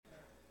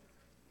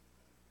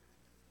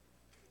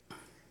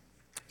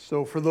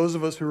So for those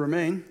of us who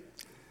remain,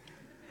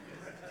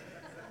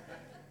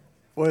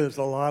 boy, there's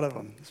a lot of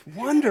them. It's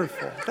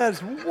wonderful.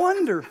 That's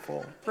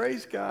wonderful.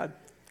 Praise God.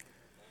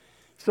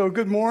 So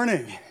good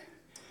morning.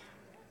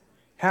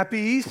 Happy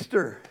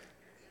Easter.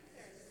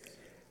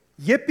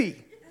 Yippee.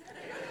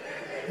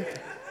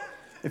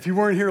 If you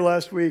weren't here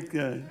last week,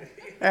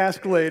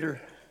 ask later.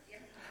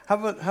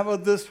 How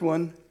about this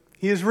one?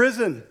 He is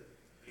risen.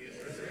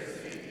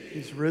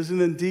 He's risen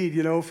indeed.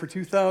 You know, for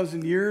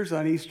 2,000 years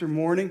on Easter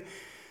morning,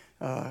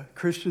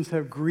 Christians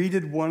have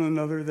greeted one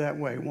another that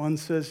way. One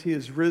says he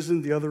is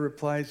risen. The other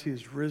replies he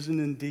is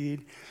risen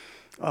indeed.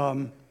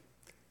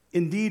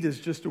 Indeed is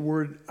just a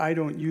word I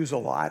don't use a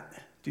lot.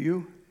 Do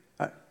you?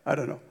 I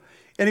don't know.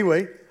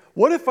 Anyway,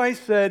 what if I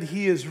said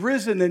he is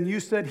risen and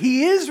you said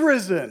he is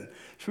risen?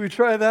 Should we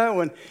try that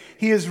one?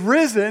 He is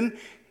risen.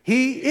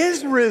 He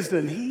is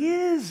risen. He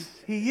is.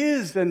 He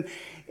is. And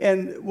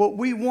what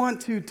we want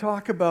to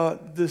talk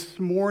about this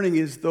morning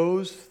is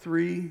those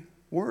three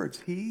words.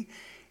 He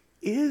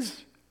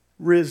is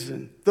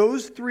risen.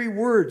 Those three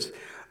words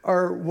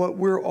are what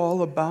we're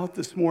all about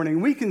this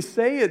morning. We can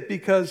say it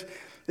because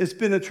it's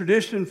been a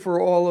tradition for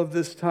all of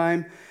this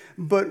time,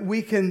 but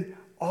we can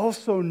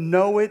also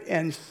know it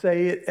and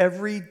say it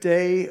every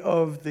day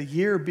of the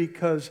year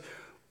because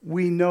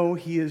we know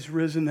he is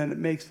risen and it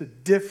makes a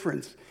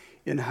difference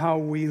in how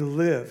we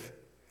live.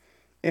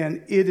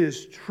 And it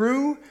is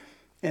true,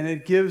 and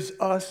it gives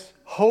us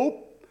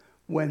hope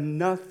when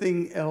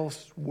nothing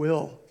else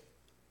will.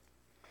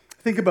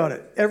 Think about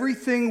it.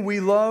 Everything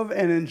we love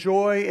and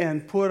enjoy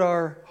and put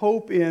our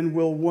hope in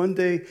will one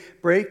day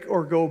break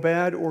or go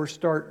bad or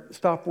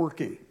stop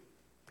working.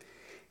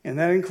 And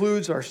that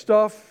includes our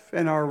stuff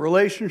and our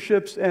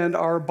relationships and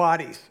our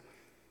bodies.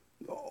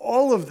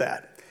 All of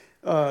that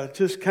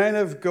just kind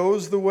of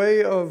goes the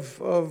way of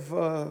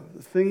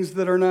things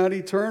that are not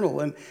eternal.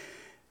 And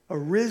a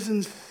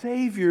risen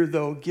Savior,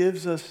 though,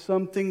 gives us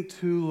something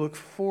to look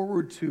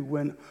forward to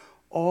when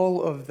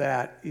all of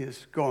that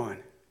is gone.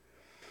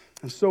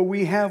 And so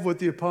we have what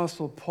the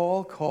Apostle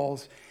Paul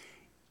calls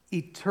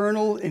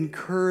eternal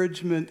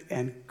encouragement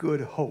and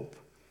good hope.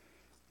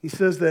 He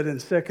says that in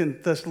 2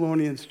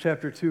 Thessalonians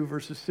chapter 2,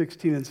 verses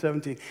 16 and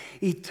 17.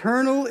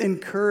 Eternal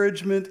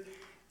encouragement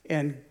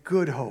and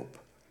good hope.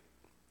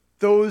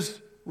 Those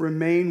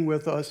remain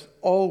with us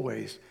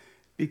always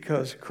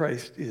because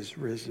Christ is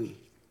risen.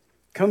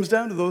 Comes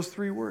down to those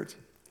three words.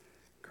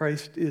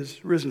 Christ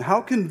is risen.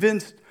 How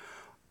convinced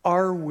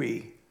are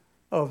we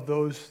of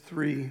those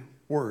three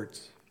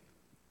words?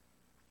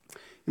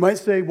 You might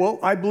say, well,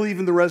 I believe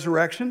in the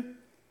resurrection.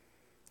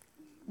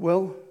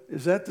 Well,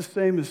 is that the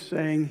same as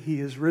saying he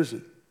is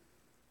risen?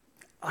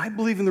 I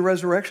believe in the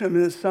resurrection. I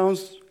mean, it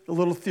sounds a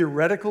little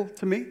theoretical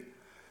to me.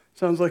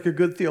 Sounds like a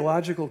good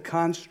theological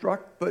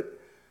construct, but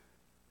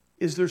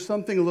is there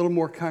something a little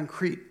more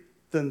concrete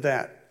than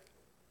that?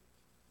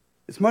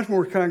 It's much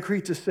more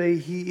concrete to say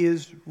he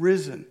is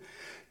risen.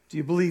 Do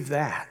you believe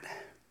that?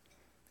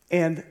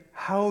 And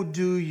how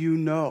do you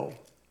know?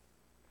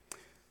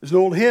 There's an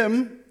old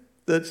hymn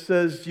that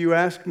says, you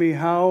ask me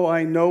how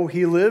I know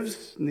he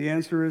lives, and the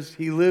answer is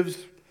he lives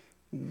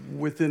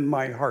within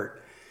my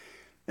heart.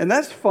 And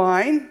that's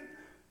fine,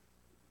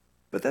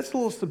 but that's a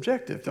little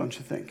subjective, don't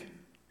you think?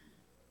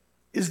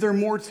 Is there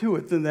more to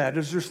it than that?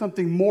 Is there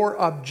something more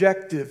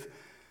objective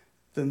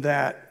than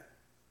that?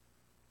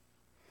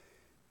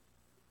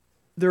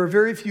 There are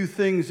very few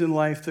things in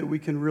life that we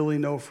can really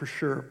know for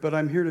sure, but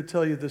I'm here to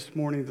tell you this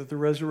morning that the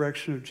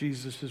resurrection of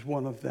Jesus is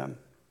one of them.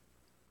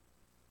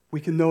 We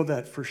can know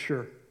that for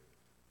sure.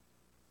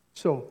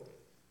 So,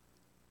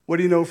 what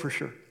do you know for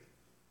sure?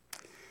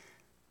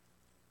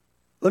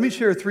 Let me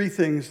share three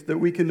things that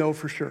we can know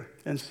for sure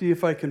and see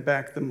if I can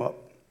back them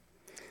up.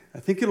 I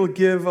think it'll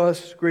give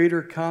us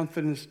greater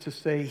confidence to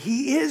say,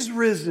 he is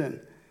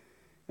risen,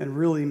 and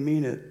really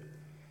mean it.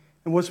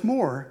 And what's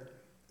more,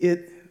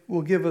 it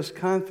will give us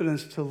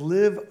confidence to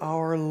live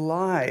our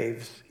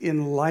lives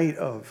in light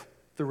of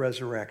the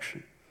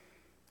resurrection.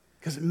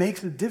 Because it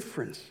makes a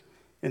difference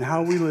in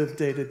how we live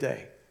day to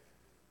day.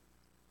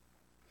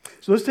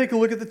 So let's take a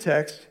look at the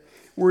text.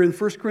 We're in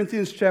 1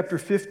 Corinthians chapter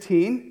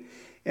 15,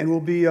 and we'll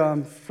be,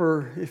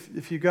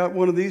 if you got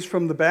one of these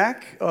from the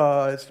back,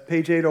 it's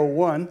page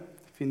 801,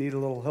 if you need a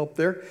little help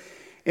there.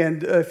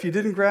 And if you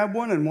didn't grab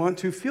one and want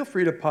to, feel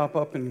free to pop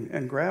up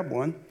and grab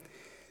one.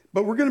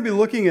 But we're going to be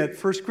looking at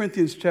 1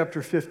 Corinthians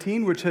chapter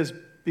 15, which has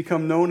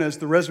become known as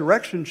the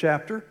resurrection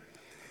chapter.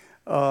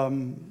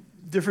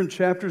 Different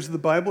chapters of the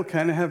Bible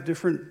kind of have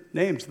different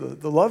names.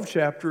 The love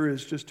chapter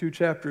is just two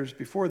chapters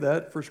before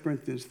that, 1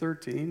 Corinthians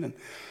 13,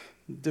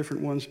 and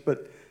different ones.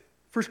 But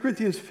 1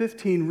 Corinthians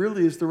 15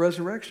 really is the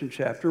resurrection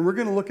chapter. And we're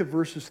going to look at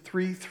verses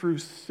 3 through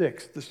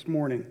 6 this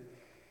morning.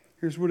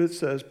 Here's what it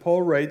says.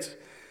 Paul writes,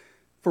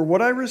 "For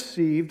what I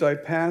received I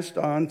passed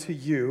on to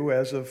you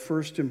as of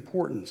first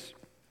importance,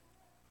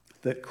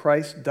 that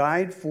Christ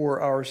died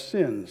for our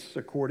sins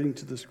according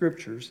to the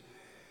Scriptures,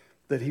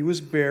 that he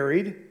was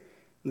buried,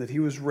 and that he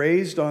was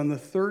raised on the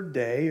third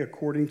day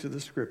according to the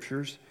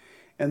Scriptures,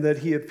 and that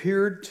he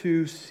appeared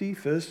to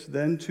Cephas,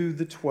 then to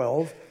the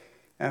 12.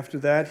 After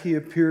that, he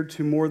appeared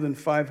to more than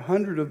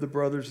 500 of the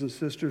brothers and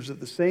sisters at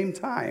the same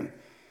time,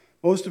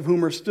 most of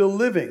whom are still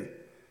living,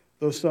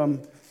 though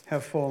some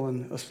have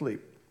fallen asleep.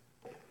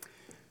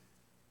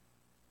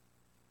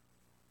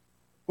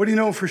 What do you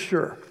know for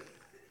sure?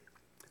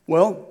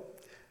 Well,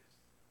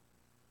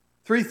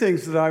 three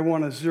things that I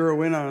want to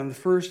zero in on. The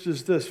first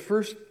is this.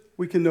 First,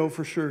 we can know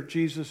for sure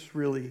Jesus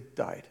really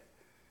died.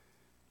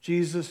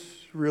 Jesus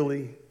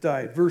really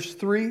died. Verse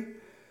 3,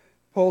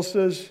 Paul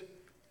says,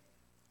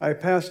 I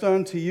passed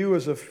on to you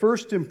as of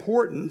first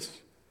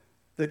importance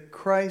that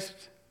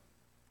Christ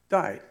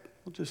died.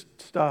 We'll just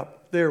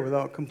stop there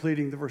without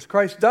completing the verse.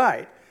 Christ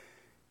died.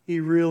 He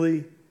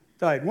really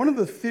died. One of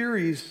the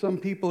theories some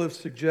people have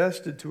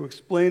suggested to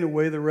explain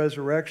away the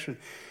resurrection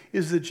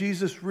is that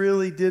Jesus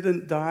really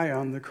didn't die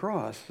on the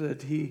cross,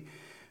 that he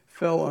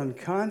fell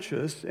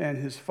unconscious and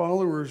his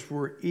followers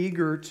were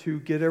eager to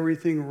get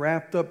everything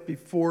wrapped up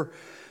before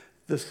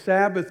the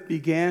Sabbath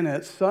began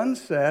at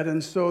sunset,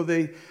 and so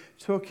they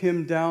took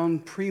him down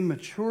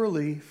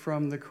prematurely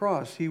from the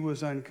cross. He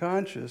was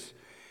unconscious,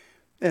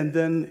 and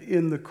then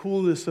in the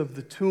coolness of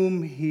the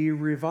tomb, he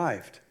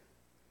revived.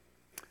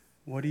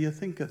 What do you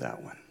think of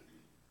that one?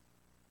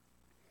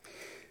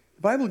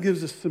 The Bible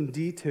gives us some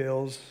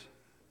details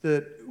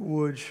that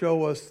would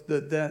show us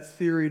that that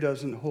theory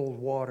doesn't hold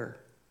water.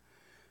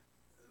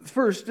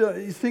 First,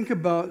 you think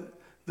about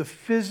the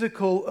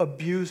physical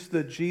abuse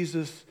that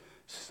Jesus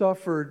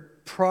suffered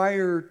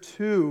prior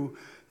to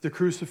the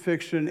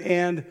crucifixion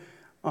and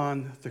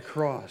on the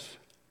cross.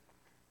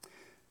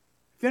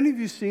 Have any of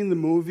you seen the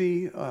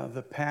movie,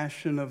 The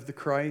Passion of the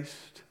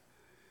Christ?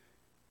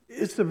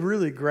 It's a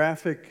really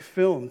graphic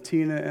film.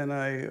 Tina and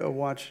I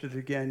watched it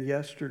again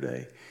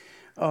yesterday.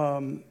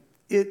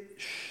 It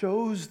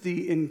shows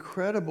the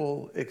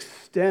incredible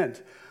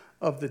extent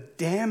of the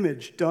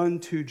damage done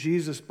to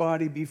Jesus'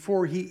 body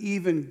before he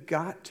even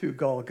got to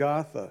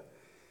Golgotha.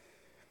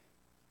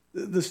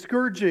 The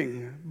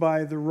scourging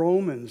by the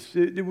Romans,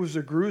 it was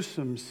a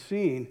gruesome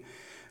scene,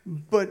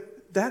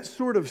 but that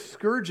sort of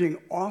scourging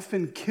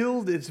often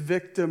killed its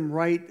victim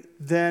right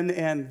then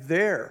and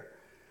there.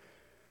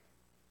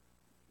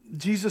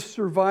 Jesus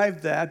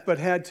survived that, but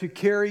had to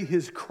carry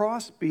his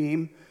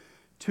crossbeam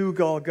to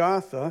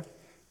Golgotha.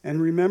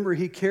 And remember,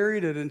 he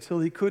carried it until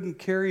he couldn't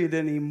carry it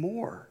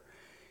anymore.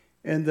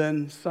 And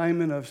then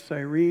Simon of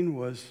Cyrene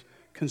was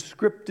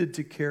conscripted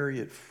to carry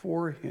it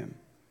for him.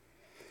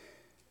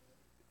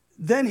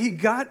 Then he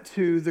got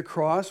to the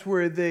cross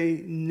where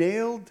they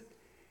nailed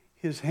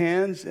his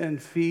hands and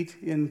feet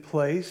in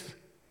place.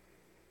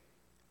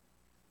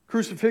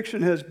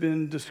 Crucifixion has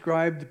been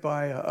described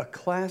by a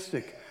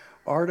classic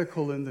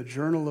article in the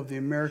Journal of the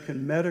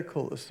American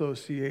Medical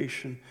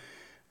Association.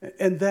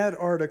 And that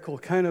article,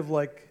 kind of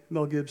like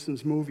Mel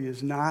Gibson's movie,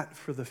 is not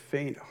for the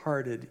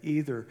faint-hearted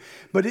either.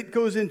 But it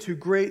goes into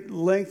great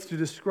length to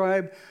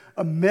describe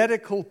a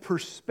medical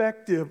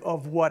perspective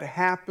of what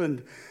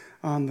happened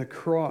on the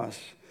cross.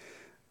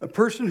 A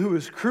person who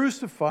is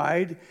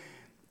crucified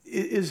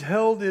is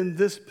held in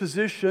this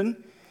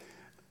position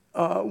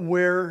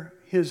where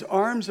his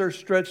arms are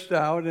stretched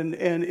out and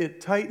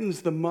it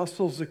tightens the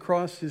muscles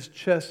across his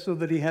chest so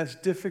that he has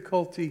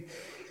difficulty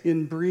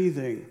in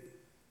breathing.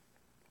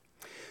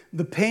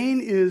 The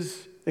pain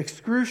is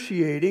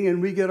excruciating,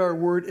 and we get our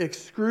word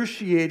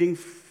excruciating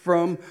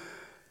from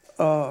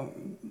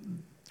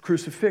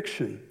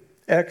crucifixion.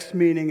 Ex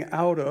meaning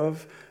out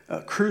of,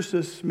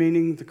 crucis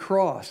meaning the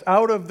cross.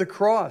 Out of the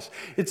cross.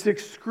 It's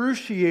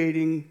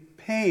excruciating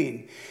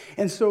pain.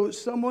 And so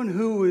someone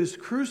who is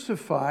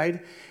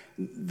crucified,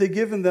 they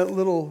give him that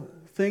little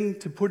thing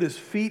to put his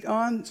feet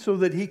on so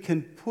that he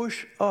can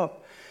push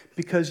up,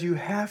 because you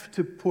have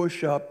to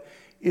push up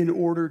in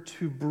order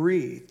to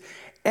breathe.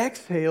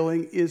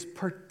 Exhaling is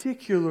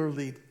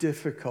particularly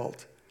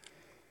difficult.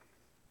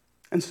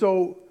 And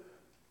so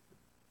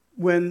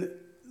when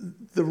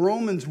the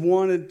Romans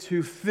wanted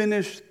to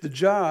finish the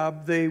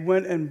job, they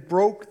went and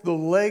broke the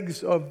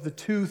legs of the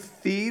two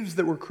thieves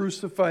that were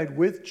crucified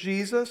with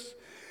Jesus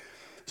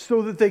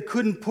so that they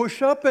couldn't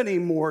push up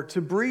anymore to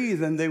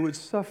breathe, and they would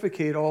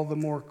suffocate all the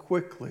more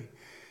quickly.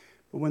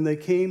 But when they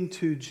came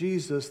to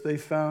Jesus, they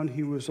found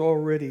he was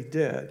already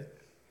dead.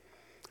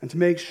 And to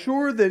make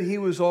sure that he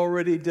was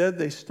already dead,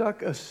 they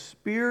stuck a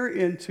spear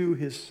into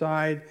his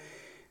side,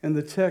 and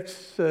the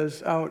text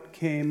says, out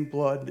came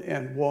blood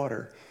and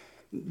water.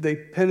 They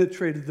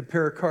penetrated the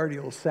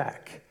pericardial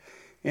sac,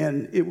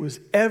 and it was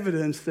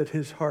evidence that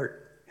his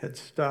heart had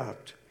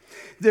stopped.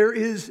 There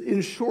is,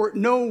 in short,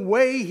 no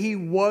way he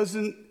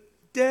wasn't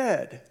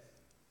dead.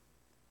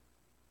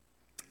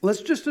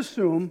 Let's just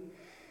assume,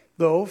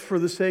 though, for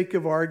the sake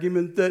of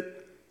argument,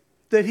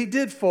 that he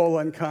did fall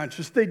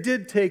unconscious. They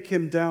did take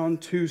him down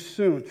too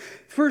soon.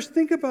 First,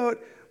 think about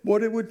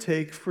what it would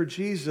take for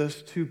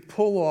Jesus to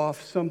pull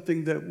off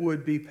something that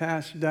would be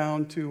passed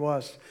down to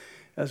us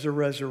as a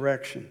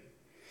resurrection.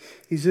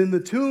 He's in the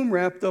tomb,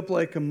 wrapped up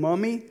like a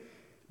mummy,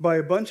 by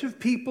a bunch of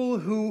people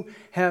who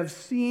have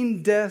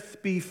seen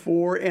death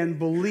before and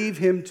believe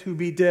him to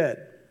be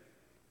dead.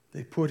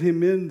 They put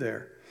him in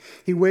there.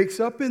 He wakes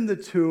up in the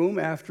tomb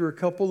after a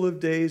couple of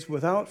days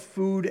without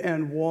food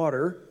and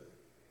water.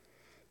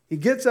 He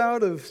gets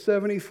out of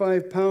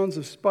 75 pounds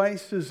of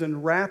spices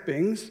and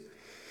wrappings,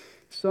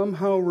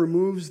 somehow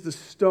removes the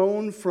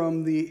stone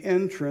from the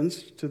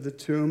entrance to the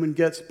tomb and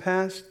gets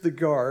past the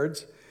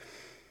guards,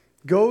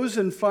 goes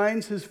and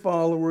finds his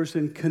followers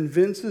and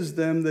convinces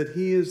them that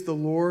he is the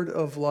Lord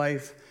of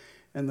life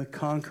and the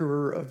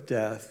conqueror of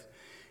death,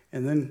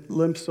 and then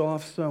limps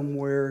off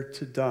somewhere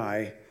to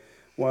die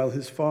while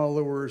his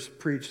followers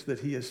preach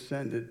that he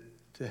ascended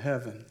to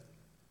heaven.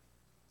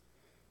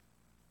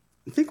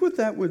 And think what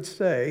that would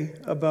say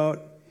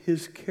about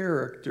his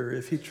character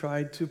if he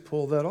tried to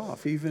pull that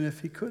off, even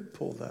if he could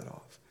pull that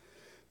off.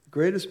 The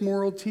greatest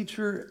moral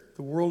teacher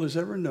the world has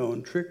ever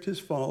known tricked his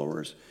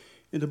followers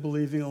into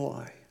believing a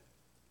lie.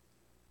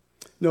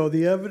 No,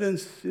 the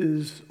evidence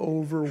is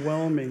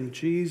overwhelming.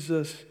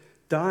 Jesus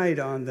died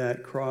on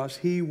that cross.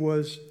 He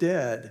was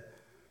dead.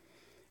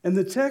 And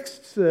the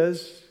text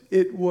says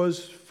it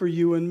was for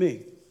you and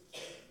me.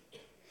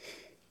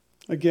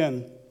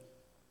 Again,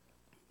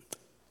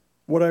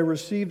 what I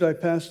received, I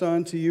passed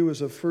on to you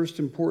as of first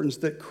importance,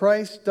 that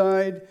Christ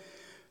died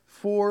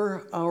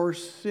for our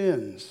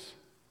sins,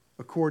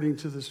 according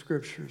to the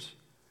Scriptures.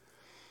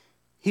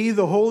 He,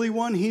 the Holy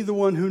One, he, the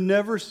one who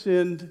never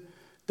sinned,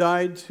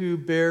 died to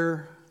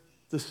bear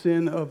the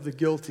sin of the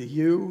guilty,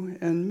 you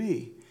and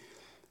me.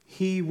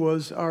 He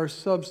was our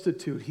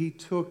substitute. He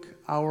took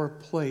our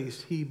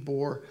place. He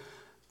bore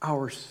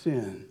our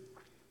sin.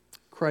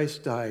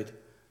 Christ died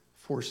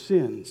for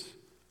sins,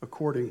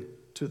 according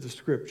to the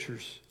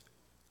Scriptures.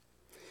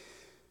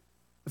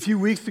 A few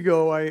weeks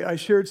ago, I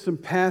shared some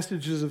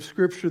passages of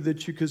Scripture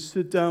that you could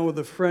sit down with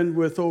a friend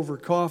with over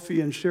coffee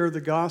and share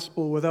the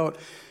gospel without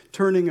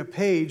turning a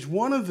page.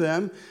 One of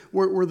them,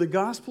 where the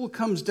gospel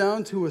comes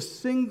down to a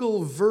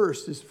single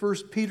verse, is 1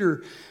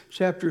 Peter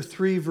chapter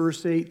 3,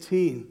 verse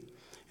 18.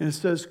 And it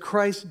says,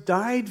 Christ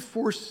died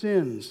for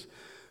sins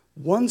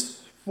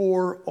once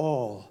for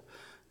all,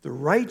 the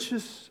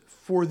righteous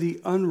for the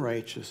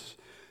unrighteous,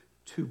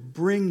 to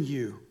bring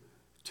you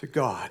to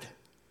God.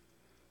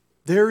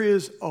 There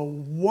is a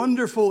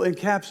wonderful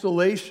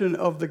encapsulation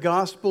of the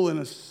gospel in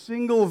a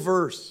single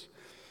verse.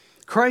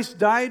 Christ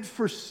died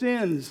for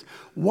sins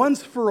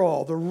once for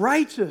all, the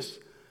righteous,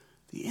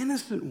 the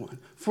innocent one,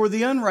 for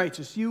the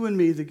unrighteous, you and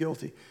me, the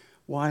guilty.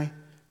 Why?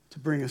 To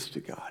bring us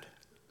to God.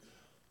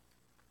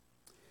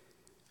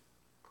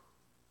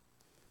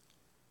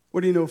 What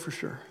do you know for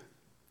sure?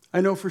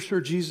 I know for sure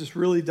Jesus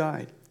really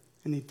died,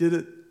 and he did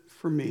it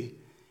for me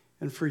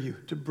and for you,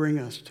 to bring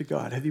us to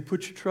God. Have you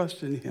put your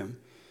trust in him?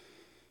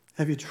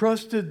 Have you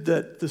trusted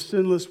that the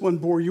sinless one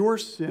bore your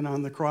sin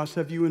on the cross?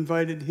 Have you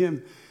invited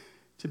him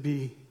to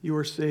be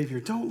your Savior?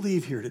 Don't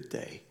leave here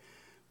today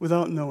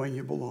without knowing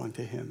you belong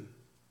to him.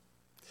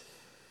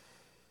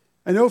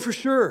 I know for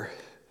sure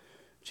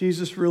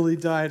Jesus really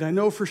died. I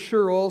know for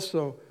sure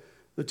also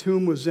the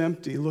tomb was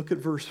empty. Look at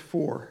verse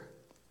 4.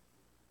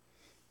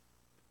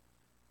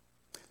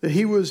 That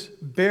he was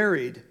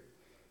buried,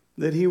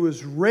 that he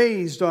was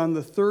raised on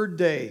the third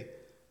day,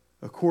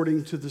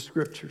 according to the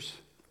Scriptures.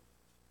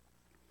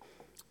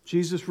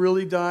 Jesus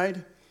really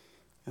died,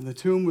 and the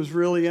tomb was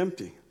really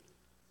empty.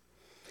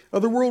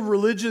 Other world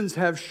religions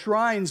have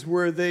shrines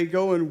where they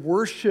go and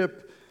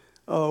worship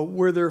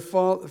where their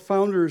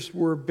founders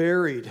were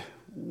buried.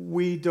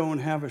 We don't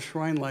have a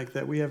shrine like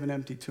that. We have an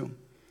empty tomb.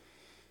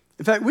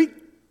 In fact, we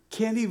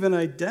can't even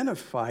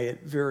identify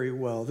it very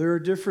well. There are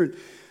different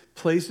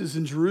places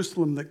in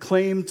Jerusalem that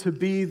claim to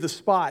be the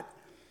spot.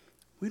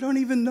 We don't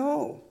even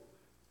know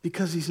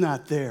because he's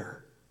not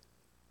there.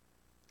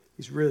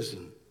 He's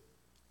risen.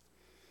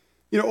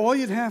 You know, all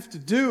you'd have to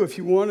do if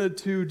you wanted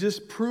to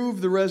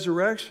disprove the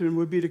resurrection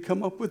would be to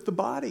come up with the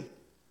body.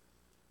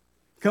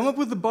 Come up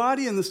with the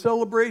body and the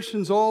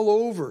celebrations all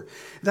over.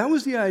 That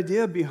was the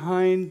idea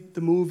behind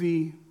the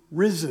movie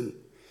Risen.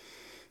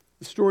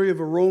 The story of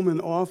a Roman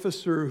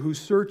officer who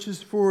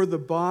searches for the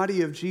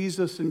body of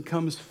Jesus and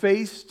comes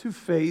face to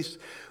face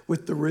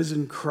with the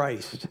risen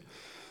Christ.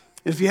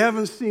 If you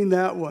haven't seen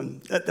that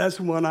one, that's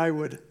one I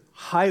would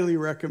highly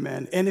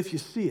recommend. And if you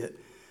see it,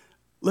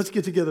 let's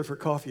get together for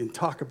coffee and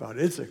talk about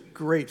it. It's a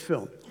great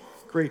film.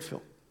 Great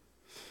film.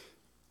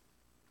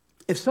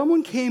 If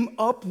someone came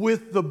up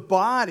with the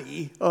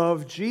body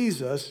of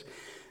Jesus,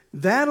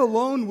 that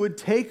alone would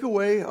take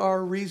away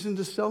our reason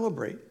to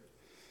celebrate.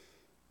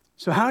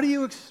 So how do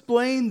you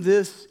explain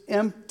this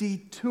empty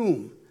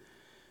tomb?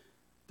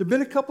 There have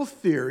been a couple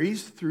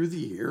theories through the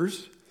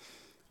years.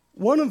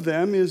 One of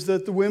them is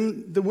that the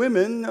women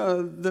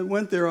that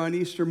went there on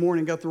Easter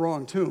morning got the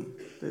wrong tomb.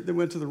 They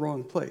went to the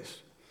wrong place.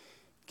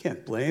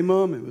 Can't blame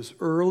them. It was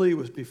early. It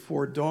was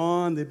before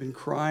dawn. They'd been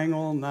crying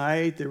all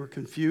night. They were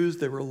confused.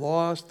 They were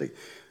lost. They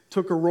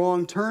took a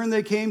wrong turn.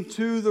 They came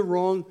to the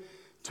wrong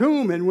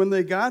tomb. And when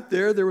they got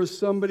there, there was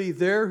somebody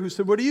there who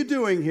said, "What are you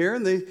doing here?"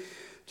 And they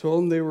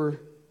told him they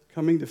were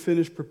coming to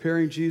finish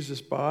preparing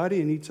Jesus'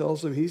 body. And he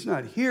tells them, "He's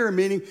not here,"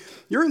 meaning,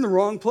 "You're in the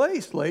wrong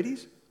place,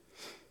 ladies."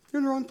 You're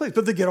in the wrong place.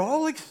 But they get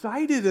all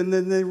excited, and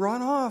then they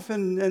run off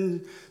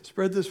and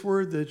spread this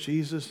word that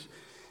Jesus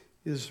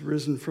is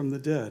risen from the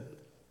dead.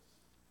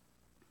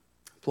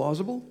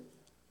 Plausible?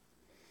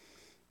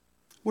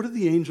 What did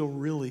the angel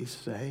really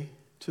say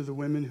to the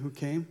women who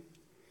came?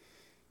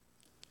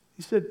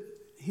 He said,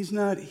 he's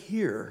not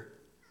here.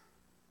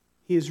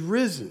 He is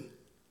risen,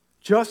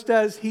 just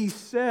as he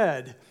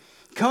said.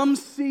 Come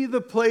see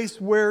the place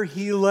where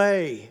he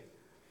lay.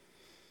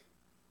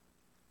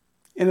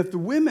 And if the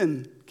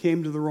women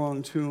came to the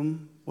wrong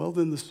tomb, well,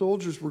 then the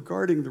soldiers were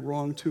guarding the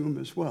wrong tomb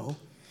as well.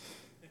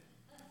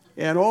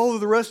 And all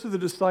of the rest of the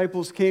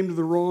disciples came to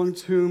the wrong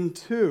tomb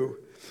too.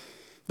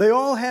 They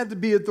all had to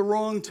be at the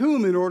wrong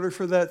tomb in order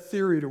for that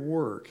theory to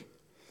work.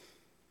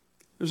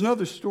 There's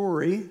another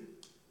story,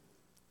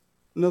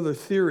 another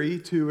theory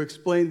to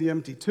explain the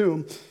empty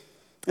tomb,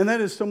 and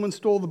that is someone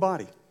stole the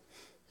body.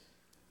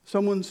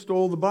 Someone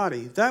stole the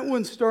body. That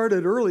one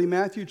started early,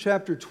 Matthew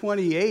chapter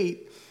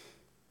 28,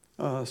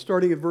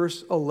 starting at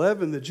verse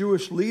 11. The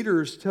Jewish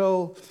leaders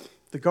tell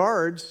the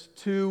guards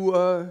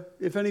to,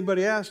 if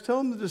anybody asks, tell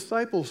them the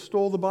disciples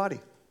stole the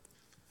body.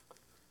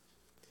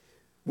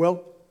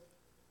 Well,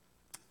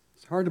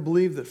 it's hard to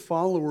believe that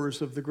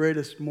followers of the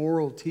greatest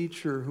moral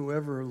teacher who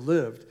ever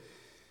lived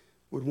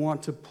would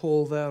want to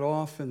pull that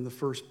off in the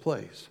first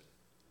place.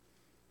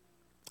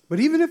 But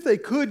even if they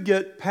could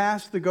get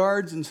past the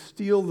guards and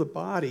steal the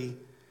body,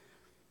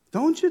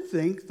 don't you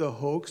think the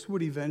hoax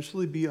would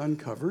eventually be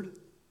uncovered?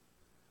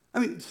 I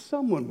mean,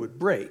 someone would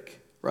break,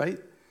 right?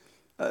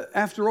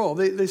 After all,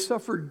 they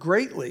suffered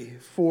greatly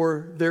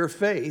for their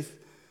faith.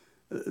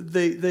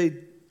 They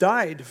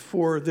died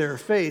for their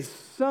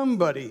faith.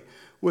 Somebody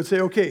would say,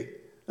 okay,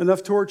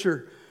 enough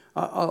torture.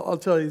 I'll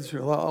tell you the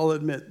truth. I'll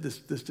admit this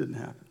didn't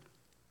happen.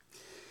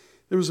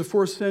 There was a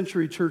 4th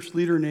century church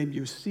leader named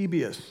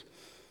Eusebius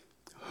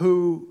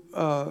who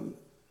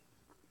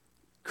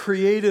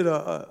created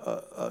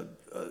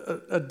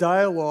a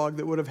dialogue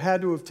that would have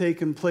had to have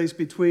taken place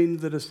between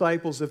the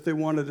disciples if they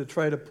wanted to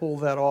try to pull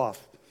that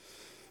off.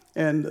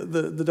 And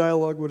the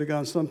dialogue would have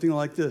gone something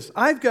like this.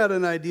 I've got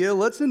an idea.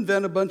 Let's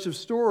invent a bunch of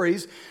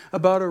stories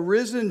about a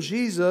risen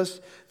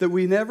Jesus that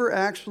we never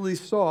actually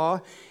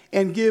saw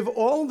and give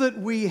all that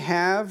we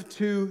have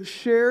to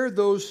share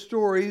those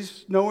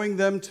stories, knowing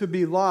them to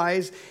be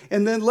lies,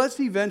 and then let's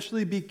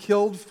eventually be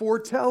killed for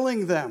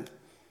telling them.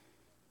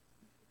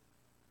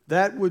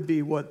 That would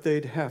be what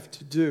they'd have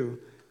to do.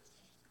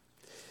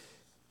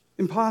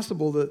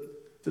 Impossible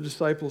that the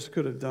disciples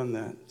could have done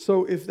that.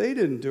 So if they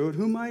didn't do it,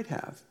 who might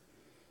have?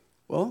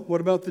 Well,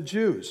 what about the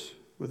Jews?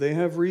 Would they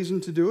have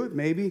reason to do it?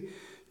 Maybe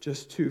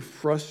just to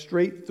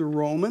frustrate the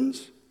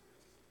Romans?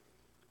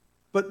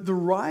 But the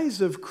rise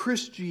of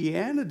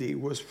Christianity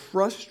was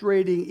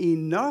frustrating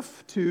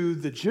enough to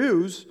the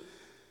Jews.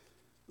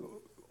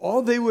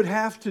 All they would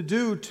have to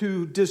do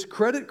to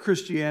discredit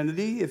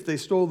Christianity if they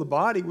stole the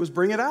body was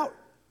bring it out.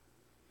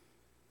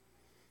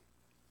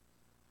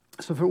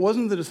 So if it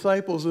wasn't the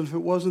disciples and if it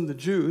wasn't the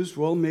Jews,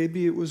 well,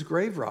 maybe it was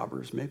grave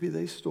robbers. Maybe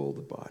they stole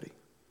the body.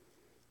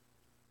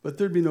 But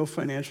there'd be no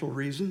financial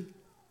reason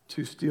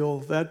to steal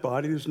that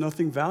body. There's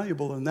nothing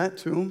valuable in that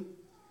tomb.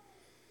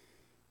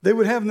 They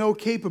would have no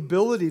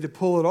capability to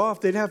pull it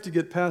off. They'd have to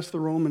get past the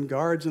Roman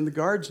guards, and the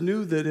guards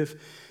knew that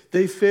if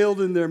they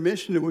failed in their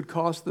mission, it would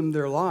cost them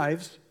their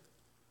lives.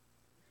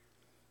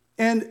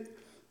 And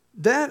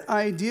that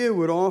idea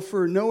would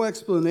offer no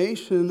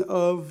explanation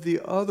of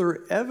the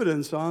other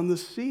evidence on the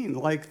scene,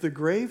 like the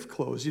grave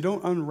clothes. You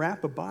don't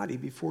unwrap a body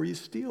before you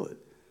steal it.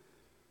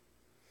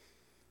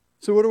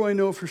 So what do I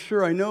know for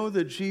sure? I know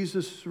that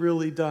Jesus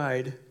really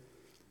died.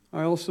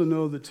 I also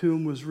know the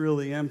tomb was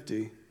really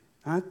empty.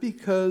 Not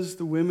because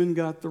the women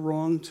got the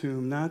wrong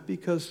tomb, not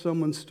because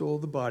someone stole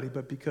the body,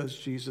 but because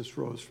Jesus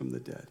rose from the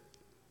dead.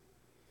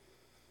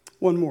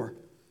 One more.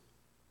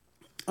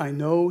 I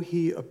know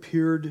he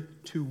appeared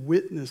to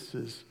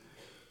witnesses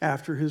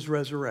after his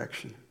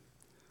resurrection.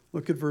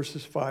 Look at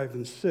verses 5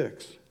 and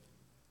 6.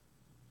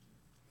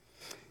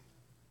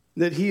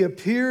 That he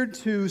appeared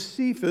to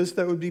Cephas,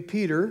 that would be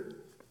Peter,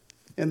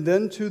 and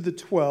then to the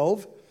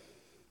 12.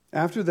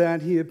 After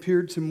that, he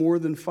appeared to more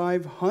than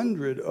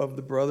 500 of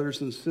the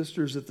brothers and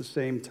sisters at the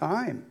same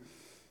time,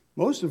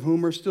 most of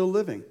whom are still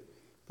living,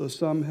 though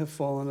some have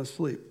fallen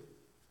asleep.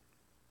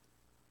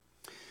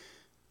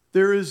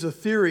 There is a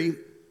theory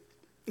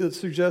that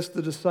suggests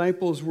the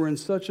disciples were in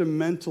such a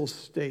mental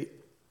state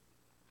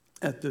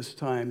at this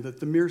time that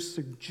the mere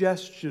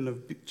suggestion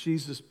of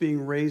Jesus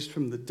being raised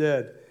from the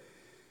dead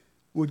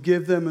would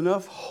give them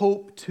enough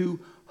hope to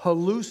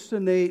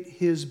hallucinate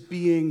his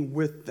being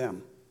with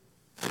them.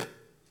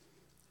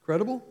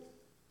 Credible?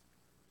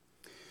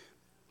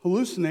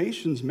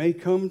 Hallucinations may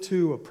come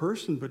to a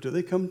person, but do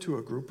they come to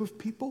a group of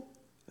people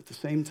at the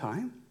same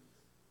time?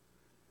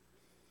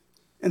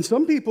 And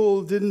some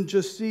people didn't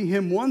just see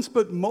him once,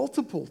 but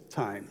multiple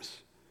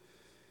times.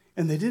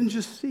 And they didn't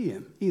just see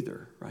him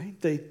either, right?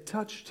 They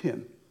touched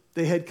him.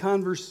 They had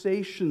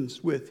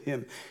conversations with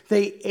him.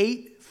 They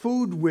ate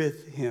food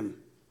with him.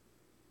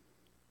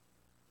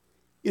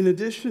 In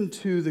addition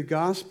to the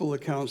gospel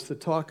accounts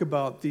that talk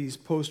about these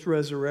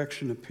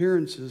post-resurrection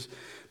appearances,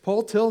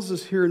 Paul tells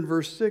us here in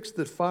verse 6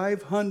 that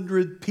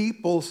 500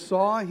 people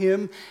saw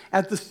him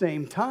at the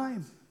same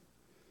time.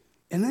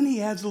 And then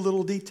he adds a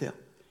little detail.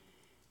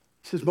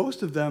 He says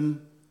most of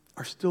them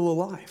are still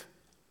alive.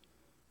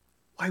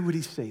 Why would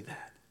he say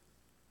that?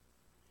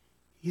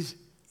 He's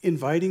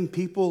inviting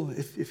people,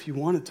 if you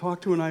want to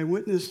talk to an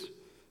eyewitness,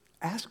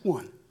 ask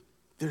one.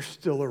 They're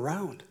still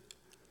around.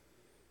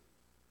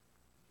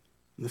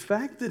 And the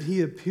fact that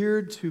he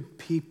appeared to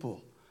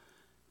people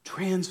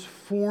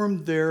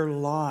transformed their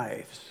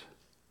lives.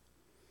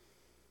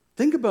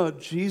 Think about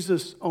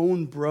Jesus'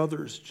 own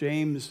brothers,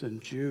 James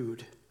and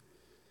Jude.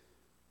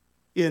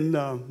 In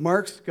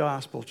Mark's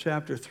Gospel,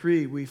 chapter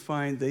 3, we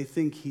find they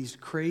think he's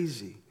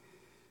crazy.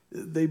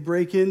 They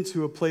break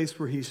into a place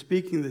where he's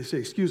speaking. They say,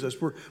 excuse us,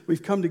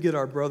 we've come to get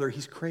our brother.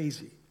 He's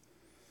crazy.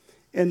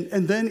 And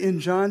then in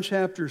John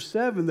chapter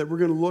 7 that we're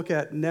going to look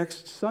at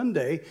next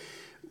Sunday,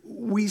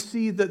 we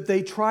see that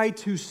they try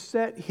to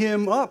set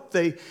him up.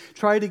 They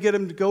try to get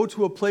him to go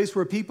to a place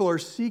where people are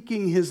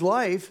seeking his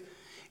life.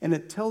 And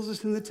it tells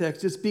us in the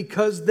text, it's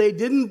because they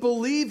didn't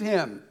believe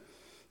him.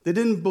 They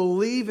didn't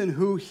believe in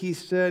who he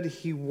said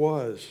he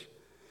was.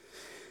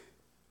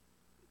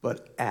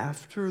 But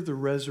after the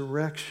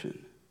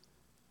resurrection,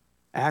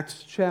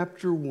 Acts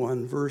chapter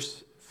 1,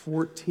 verse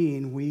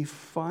 14, we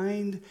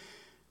find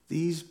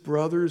these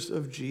brothers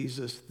of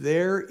Jesus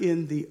there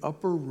in the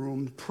upper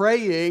room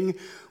praying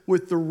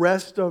with the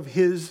rest of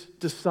his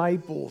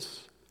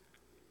disciples.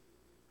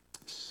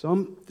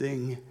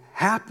 Something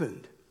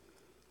happened.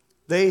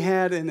 They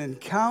had an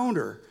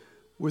encounter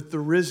with the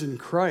risen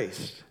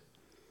Christ.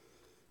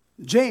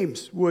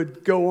 James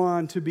would go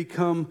on to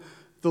become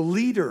the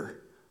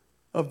leader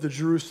of the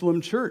Jerusalem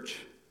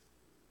church.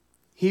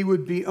 He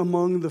would be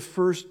among the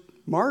first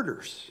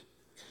martyrs.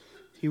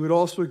 He would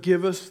also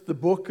give us the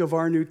book of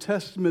our New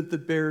Testament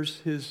that bears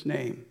his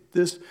name.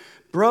 This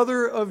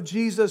brother of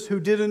Jesus who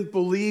didn't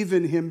believe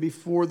in him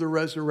before the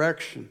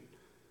resurrection.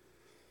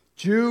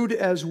 Jude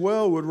as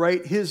well would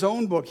write his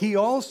own book. He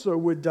also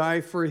would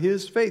die for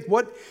his faith.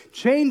 What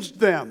changed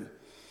them?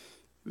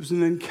 It was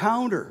an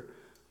encounter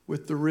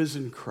with the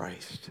risen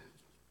Christ.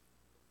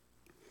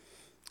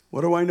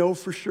 What do I know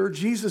for sure?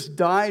 Jesus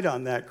died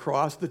on that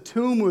cross. The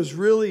tomb was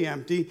really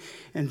empty,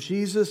 and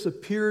Jesus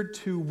appeared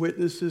to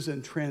witnesses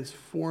and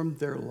transformed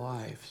their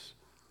lives.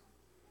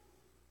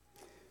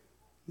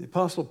 The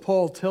Apostle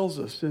Paul tells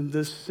us in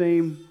this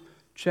same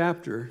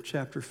chapter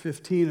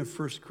 15 of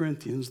 1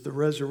 Corinthians, the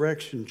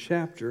resurrection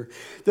chapter,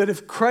 that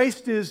if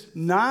Christ is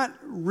not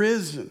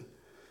risen,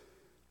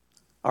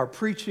 our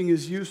preaching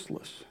is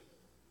useless,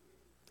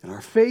 and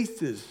our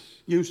faith is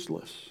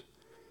useless,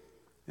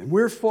 and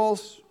we're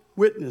false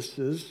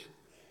witnesses,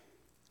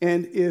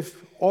 and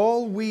if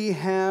all we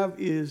have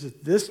is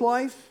this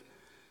life,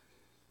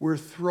 we're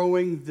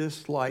throwing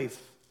this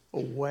life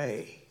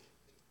away.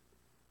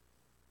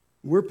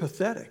 We're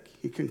pathetic,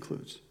 he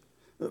concludes.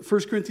 1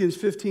 Corinthians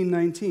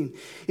 15:19.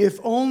 If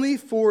only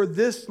for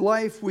this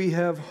life we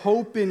have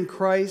hope in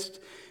Christ,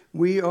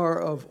 we are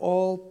of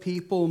all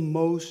people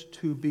most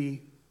to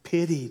be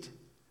pitied.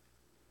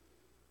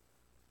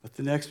 But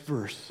the next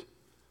verse,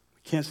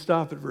 we can't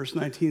stop at verse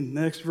 19.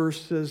 The next verse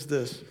says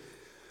this: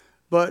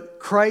 but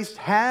Christ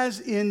has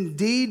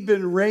indeed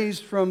been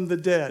raised from the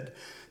dead,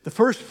 the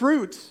first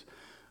fruits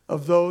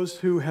of those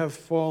who have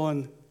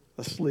fallen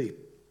asleep.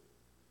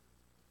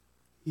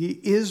 He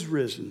is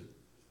risen.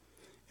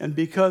 And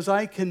because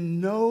I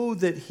can know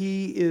that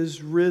he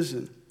is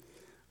risen,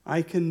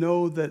 I can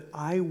know that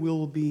I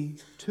will be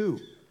too.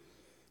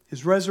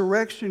 His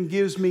resurrection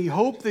gives me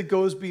hope that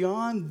goes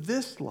beyond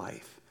this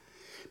life,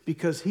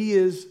 because he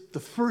is the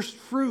first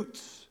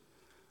fruits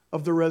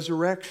of the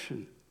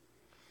resurrection.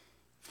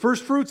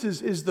 First fruits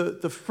is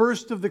the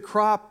first of the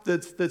crop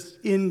that's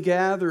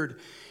ingathered,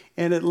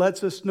 and it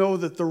lets us know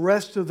that the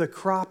rest of the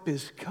crop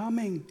is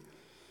coming.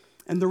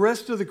 And the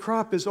rest of the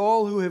crop is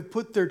all who have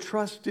put their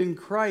trust in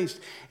Christ.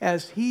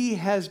 As he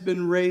has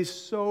been raised,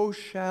 so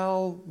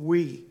shall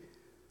we.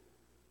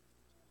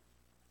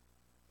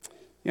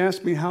 You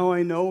ask me how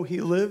I know he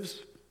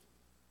lives?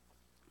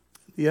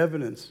 The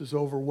evidence is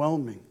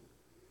overwhelming.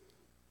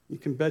 You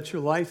can bet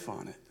your life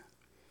on it.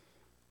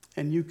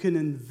 And you can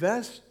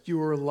invest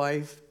your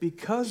life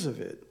because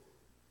of it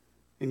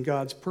in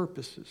God's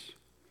purposes.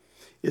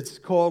 It's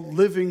called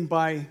living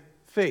by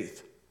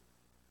faith.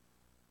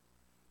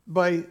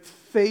 By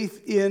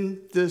faith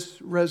in this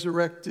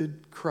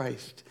resurrected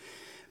Christ.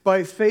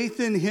 By faith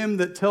in him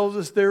that tells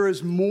us there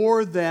is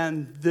more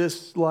than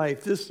this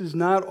life. This is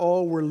not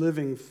all we're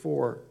living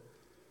for.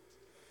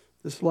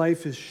 This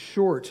life is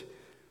short.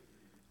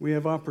 We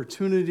have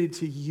opportunity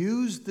to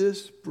use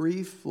this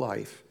brief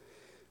life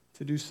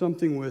to do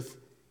something with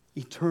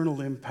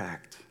eternal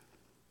impact.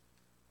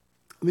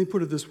 Let me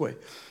put it this way.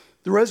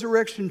 The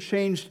resurrection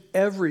changed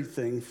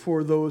everything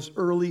for those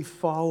early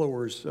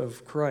followers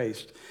of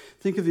Christ.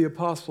 Think of the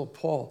Apostle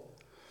Paul.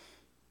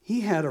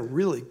 He had a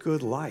really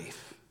good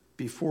life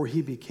before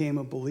he became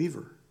a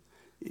believer.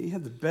 He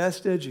had the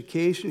best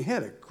education. He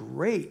had a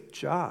great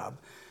job,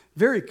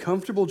 very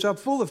comfortable job,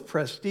 full of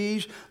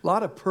prestige, a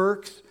lot of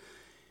perks.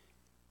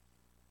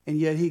 And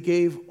yet he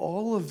gave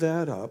all of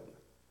that up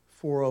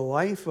for a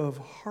life of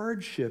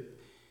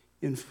hardship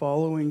in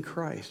following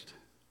Christ.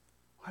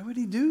 Why would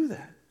he do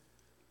that?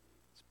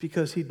 It's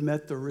because he'd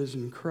met the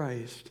risen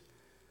Christ.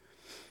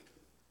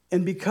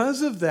 And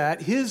because of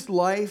that, his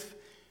life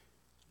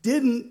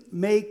didn't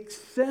make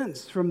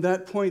sense from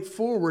that point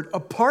forward,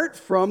 apart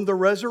from the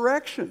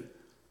resurrection.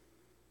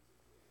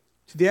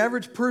 To the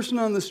average person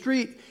on the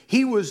street,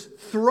 he was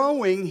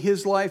throwing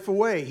his life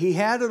away. He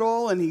had it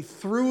all, and he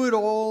threw it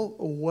all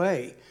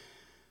away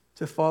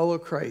to follow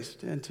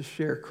Christ and to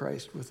share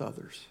Christ with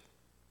others.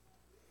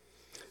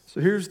 So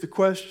here's the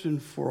question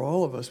for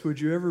all of us. Would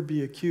you ever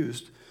be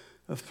accused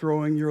of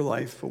throwing your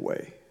life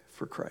away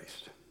for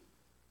Christ?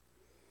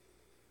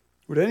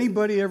 Would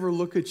anybody ever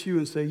look at you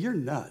and say, you're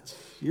nuts,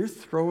 you're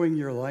throwing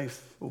your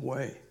life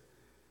away?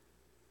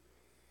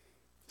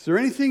 Is there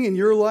anything in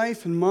your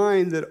life and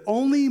mine that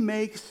only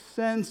makes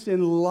sense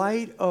in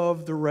light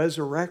of the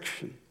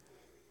resurrection?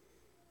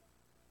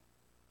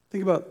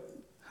 Think about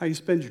how you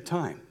spend your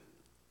time.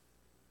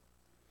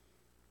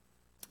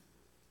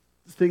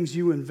 The things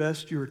you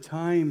invest your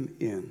time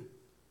in.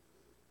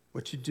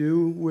 What you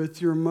do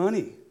with your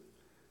money.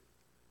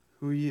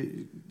 Who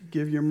you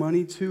give your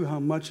money to, how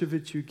much of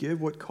it you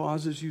give, what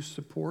causes you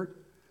support.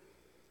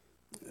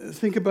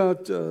 Think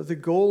about the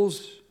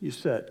goals you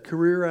set,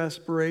 career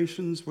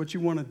aspirations, what you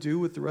want to do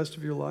with the rest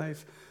of your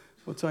life,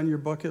 what's on your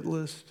bucket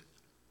list.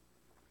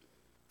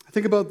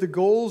 Think about the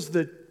goals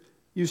that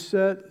you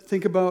set.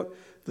 Think about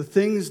the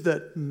things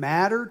that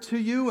matter to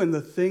you and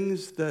the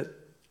things that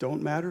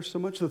don't matter so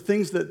much, the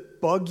things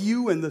that bug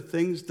you and the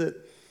things that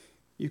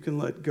you can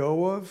let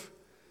go of.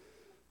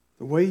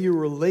 The way you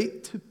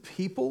relate to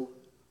people,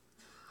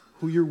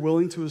 who you're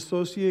willing to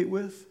associate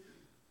with,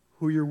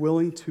 who you're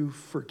willing to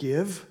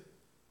forgive,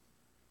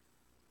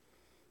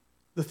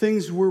 the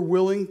things we're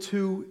willing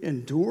to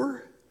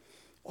endure.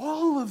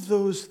 All of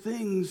those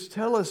things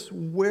tell us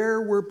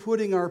where we're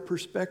putting our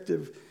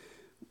perspective,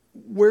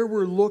 where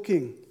we're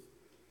looking.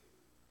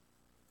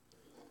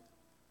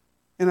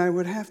 And I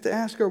would have to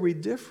ask, are we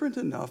different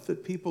enough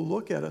that people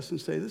look at us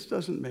and say, this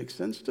doesn't make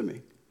sense to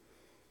me?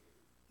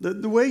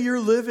 The way you're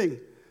living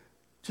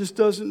just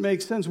doesn't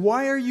make sense.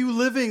 Why are you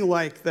living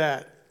like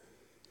that?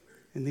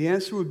 And the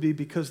answer would be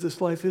because this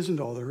life isn't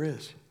all there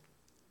is.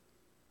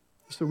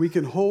 So we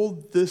can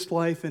hold this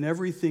life and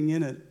everything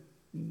in it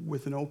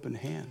with an open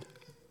hand.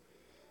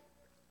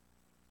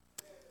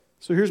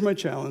 So here's my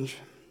challenge.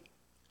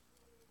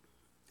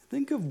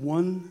 Think of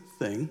one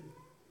thing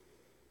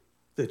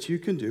that you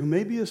can do,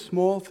 maybe a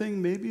small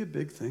thing, maybe a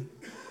big thing.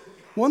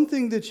 One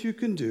thing that you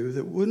can do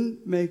that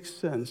wouldn't make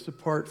sense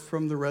apart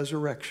from the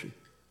resurrection.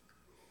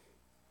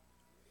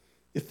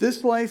 If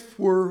this life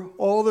were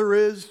all there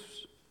is,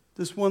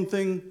 this one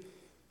thing,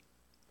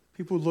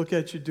 people would look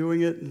at you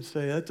doing it and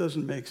say, that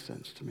doesn't make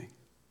sense to me.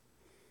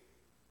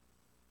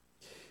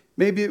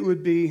 Maybe it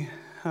would be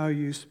how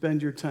you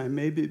spend your time.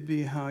 Maybe it would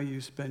be how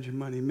you spend your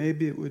money.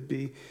 Maybe it would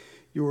be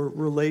your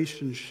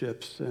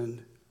relationships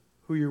and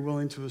who you're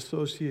willing to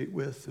associate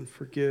with and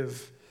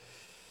forgive.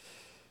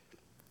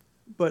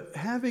 But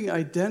having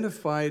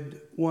identified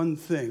one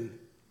thing,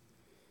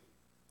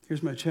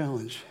 here's my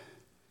challenge.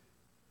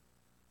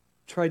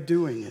 Try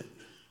doing it.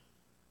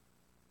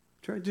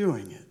 Try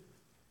doing it.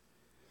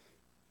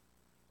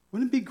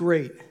 Wouldn't it be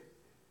great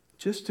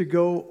just to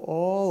go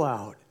all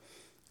out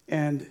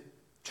and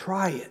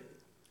try it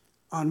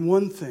on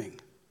one thing?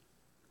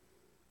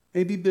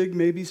 Maybe big,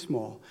 maybe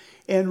small.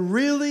 And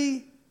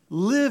really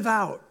live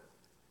out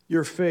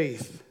your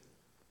faith.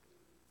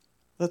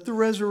 Let the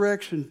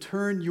resurrection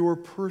turn your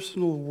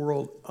personal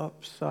world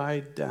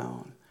upside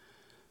down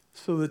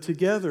so that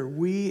together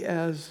we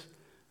as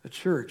a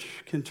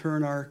church can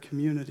turn our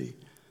community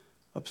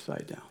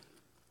upside down.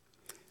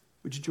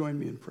 Would you join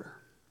me in prayer?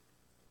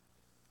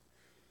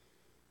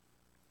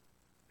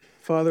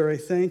 Father, I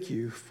thank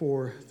you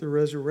for the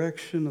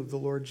resurrection of the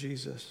Lord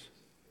Jesus.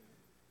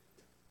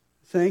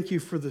 Thank you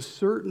for the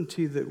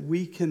certainty that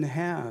we can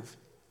have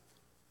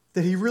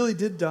that he really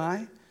did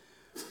die,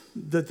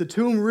 that the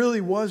tomb really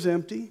was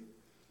empty,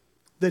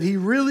 that he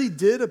really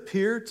did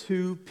appear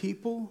to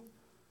people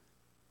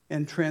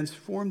and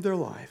transform their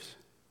lives.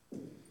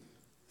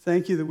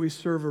 Thank you that we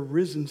serve a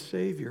risen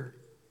Savior.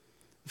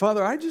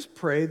 Father, I just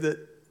pray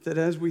that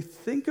as we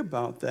think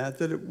about that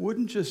it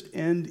wouldn't just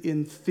end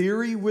in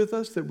theory with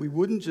us, that we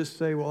wouldn't just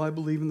say, well, I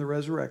believe in the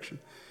resurrection,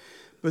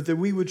 but that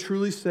we would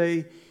truly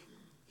say,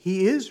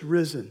 he is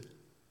risen.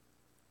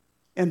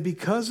 And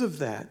because of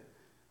that,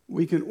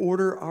 we can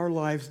order our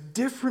lives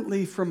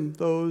differently from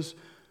those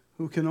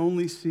who can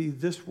only see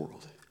this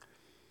world,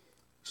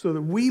 so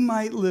that we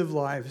might live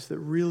lives that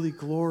really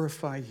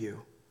glorify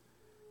you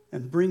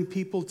and bring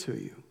people to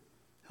you.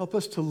 Help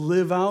us to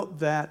live out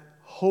that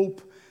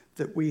hope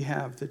that we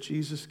have, that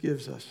Jesus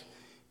gives us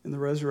in the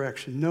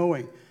resurrection,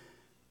 knowing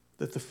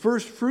that the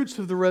first fruits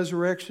of the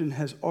resurrection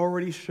has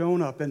already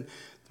shown up and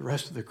the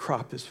rest of the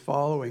crop is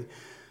following.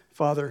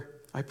 Father,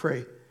 I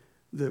pray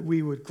that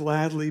we would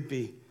gladly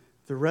be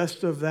the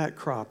rest of that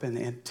crop and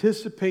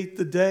anticipate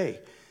the day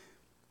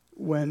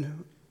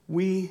when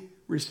we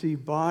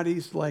receive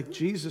bodies like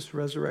Jesus'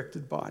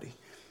 resurrected body.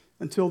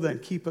 Until then,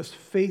 keep us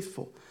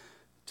faithful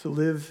to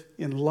live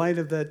in light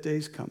of that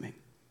day's coming.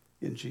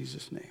 In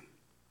Jesus' name,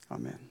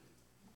 amen.